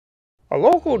A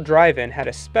local drive-in had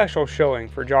a special showing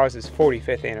for Jaws'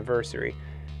 45th anniversary,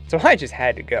 so I just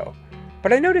had to go.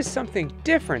 But I noticed something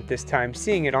different this time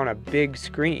seeing it on a big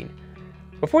screen.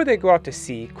 Before they go out to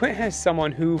sea, Quint has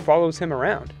someone who follows him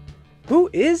around. Who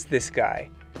is this guy?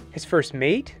 His first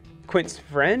mate? Quint's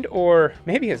friend? Or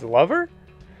maybe his lover?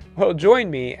 Well, join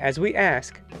me as we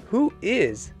ask, who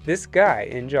is this guy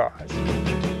in Jaws?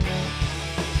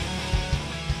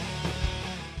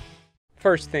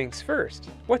 First things first,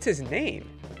 what's his name?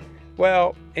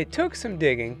 Well, it took some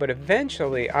digging, but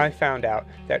eventually I found out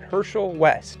that Hershel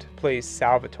West plays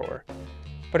Salvatore.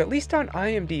 But at least on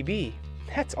IMDb,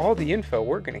 that's all the info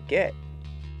we're gonna get.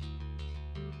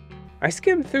 I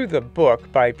skimmed through the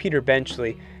book by Peter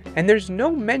Benchley, and there's no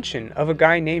mention of a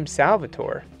guy named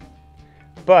Salvatore.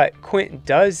 But Quint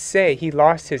does say he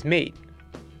lost his mate.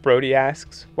 Brody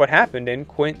asks what happened, and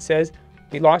Quint says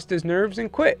he lost his nerves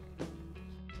and quit.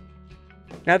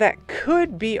 Now that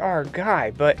could be our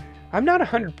guy, but I'm not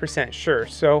 100% sure,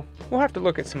 so we'll have to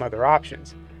look at some other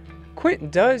options. Quint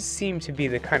does seem to be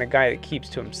the kind of guy that keeps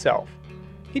to himself.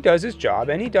 He does his job,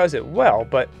 and he does it well,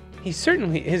 but he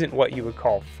certainly isn't what you would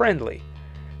call friendly.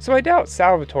 So I doubt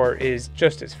Salvatore is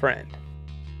just his friend.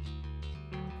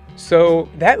 So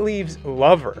that leaves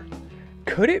lover.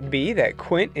 Could it be that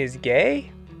Quint is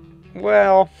gay?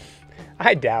 Well,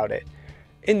 I doubt it.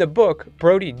 In the book,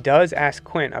 Brody does ask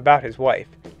Quint about his wife,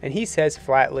 and he says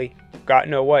flatly, "Got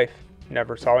no wife,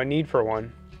 never saw a need for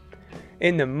one."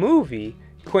 In the movie,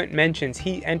 Quint mentions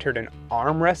he entered an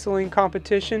arm wrestling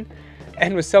competition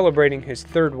and was celebrating his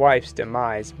third wife's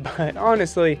demise, but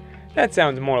honestly, that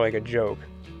sounds more like a joke.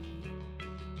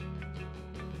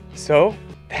 So,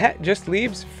 that just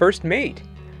leaves first mate.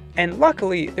 And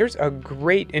luckily, there's a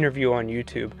great interview on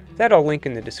YouTube that I'll link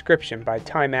in the description by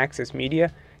TimeAxisMedia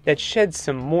that sheds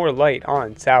some more light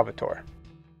on Salvatore.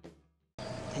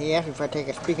 He asked me if I'd take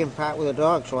a speaking part with a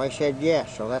dog, so I said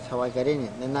yes, so that's how I got in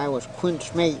it. Then I was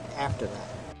Quint's mate after that.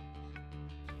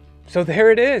 So there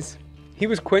it is. He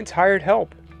was Quint's hired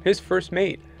help, his first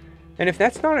mate. And if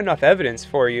that's not enough evidence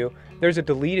for you, there's a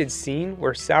deleted scene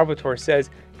where Salvatore says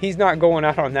he's not going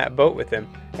out on that boat with him,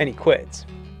 and he quits.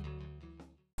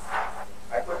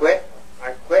 I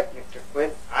quit, Mr.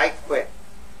 Quint, I quit.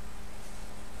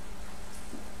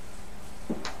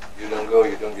 You don't go,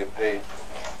 you don't get paid.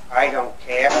 I don't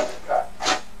care.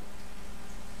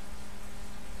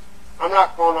 I'm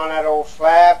not going on that old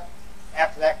slab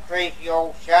after that crazy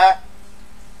old shot.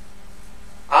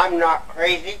 I'm not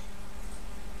crazy.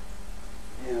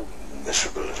 You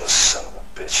miserable little son of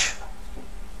a bitch.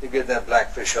 You get that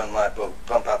blackfish on my boat,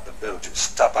 pump out the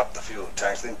bilges, top up the fuel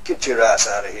tanks, then get your ass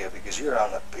out of here because you're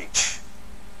on the beach.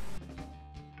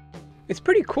 It's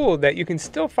pretty cool that you can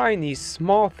still find these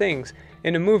small things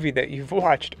in a movie that you've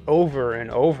watched over and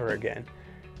over again.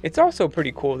 It's also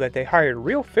pretty cool that they hired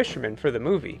real fishermen for the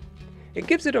movie. It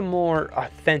gives it a more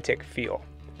authentic feel.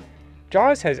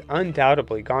 Jaws has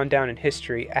undoubtedly gone down in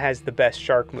history as the best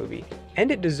shark movie, and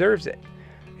it deserves it.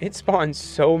 It spawns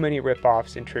so many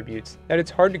rip-offs and tributes that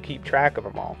it's hard to keep track of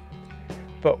them all.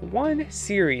 But one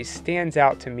series stands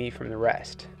out to me from the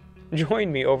rest.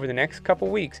 Join me over the next couple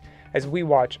weeks as we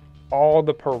watch all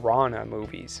the Piranha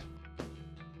movies.